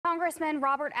Congressman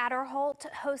Robert Aderholt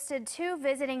hosted two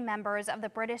visiting members of the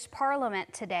British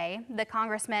Parliament today. The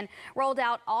congressman rolled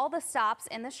out all the stops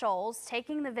in the Shoals,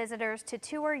 taking the visitors to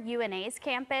tour UNA's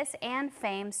campus and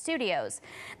FAME studios.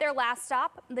 Their last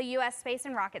stop, the U.S. Space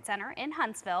and Rocket Center in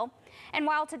Huntsville. And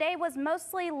while today was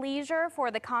mostly leisure for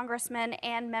the congressman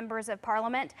and members of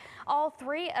Parliament, all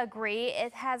three agree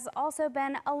it has also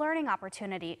been a learning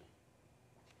opportunity.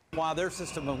 While their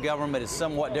system of government is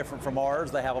somewhat different from ours,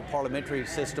 they have a parliamentary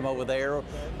system over there,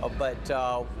 but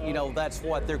you know, that's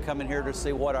what they're coming here to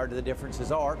see, what the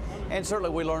differences are, and certainly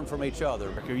we learn from each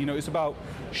other. You know, it's about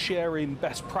sharing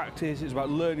best practice, it's about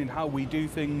learning how we do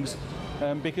things,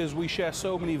 because we share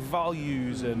so many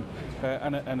values and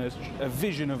a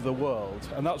vision of the world,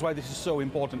 and that's why this is so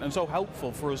important and so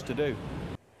helpful for us to do.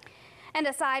 And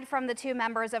aside from the two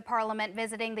members of Parliament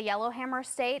visiting the Yellowhammer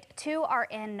State, two are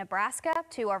in Nebraska,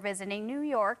 two are visiting New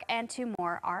York, and two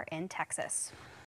more are in Texas.